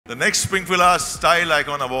The next Pinkvilla Style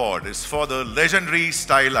Icon Award is for the legendary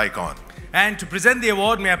style icon. And to present the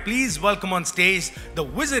award, may I please welcome on stage the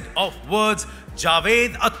Wizard of Words,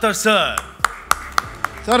 Javed Saab sir.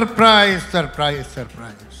 Surprise, surprise,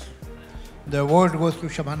 surprise. The award goes to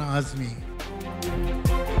Shabana Azmi.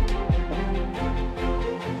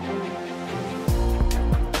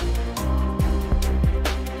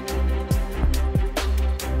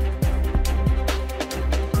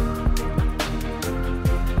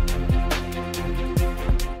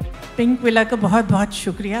 Pinkvilla का बहुत बहुत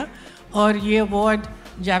शुक्रिया और ये award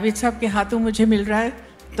Javed साहब के हाथों मुझे मिल रहा है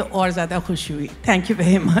तो और ज़्यादा खुशी हुई. Thank you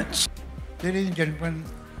very much. Ladies and gentlemen,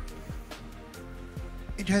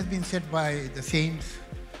 it has been said by the saints,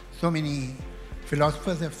 so many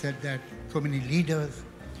philosophers have said that, so many leaders,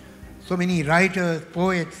 so many writers,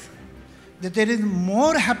 poets, that there is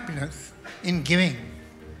more happiness in giving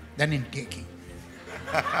than in taking.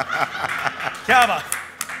 क्या बात?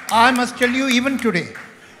 I must tell you, even today,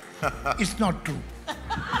 it's not true.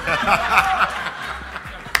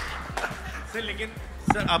 Sir लेकिन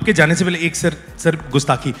sir आपके जाने से पहले एक sir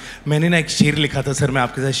गुस्ताखी, मैंने ना एक शेर लिखा था सर, मैं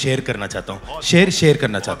आपके साथ शेयर करना चाहता हूँ. शेयर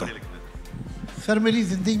करना चाहता हूँ. सर मेरी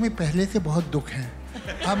जिंदगी में पहले से बहुत दुख है,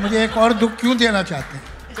 आप मुझे एक और दुख क्यों देना चाहते हैं?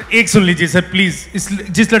 सर एक सुन लीजिए सर प्लीज.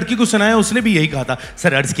 जिस लड़की को सुनाया उसने भी यही कहा था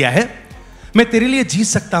सर. अर्ज किया है, मैं तेरे लिए जी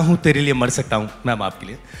सकता हूँ, तेरे लिए मर सकता हूँ. मैम आपके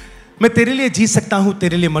लिए, मैं तेरे लिए जी सकता हूँ,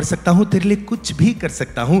 तेरे लिए मर सकता हूँ, तेरे लिए कुछ भी कर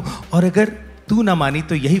सकता हूँ, और अगर तू ना मानी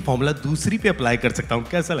तो यही फॉर्मूला दूसरी पे अप्लाई कर सकता हूँ.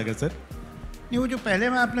 कैसा लगा सर? नहीं, वो जो पहले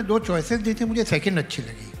मैं आपने दो चॉइसेस दी थी, मुझे सेकंड अच्छी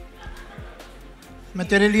लगी. मैं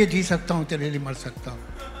तेरे लिए जी सकता हूँ, तेरे लिए मर सकता हूँ.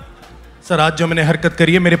 सर आज जो मैंने हरकत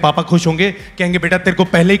करी है, मेरे पापा खुश होंगे, कहेंगे बेटा तेरे को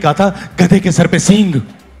पहले ही कहा था गधे के सर पे सींग.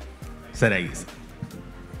 सर आइए sir.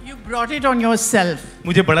 You brought it on yourself.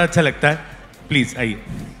 मुझे बड़ा अच्छा लगता है. प्लीज आइए.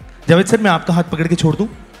 जावेद सर मैं आपका हाथ पकड़ के छोड़ दूं?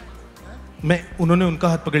 मैं उन्होंने उनका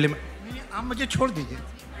हाथ पकड़ लिया. आप मुझे छोड़ दीजिए.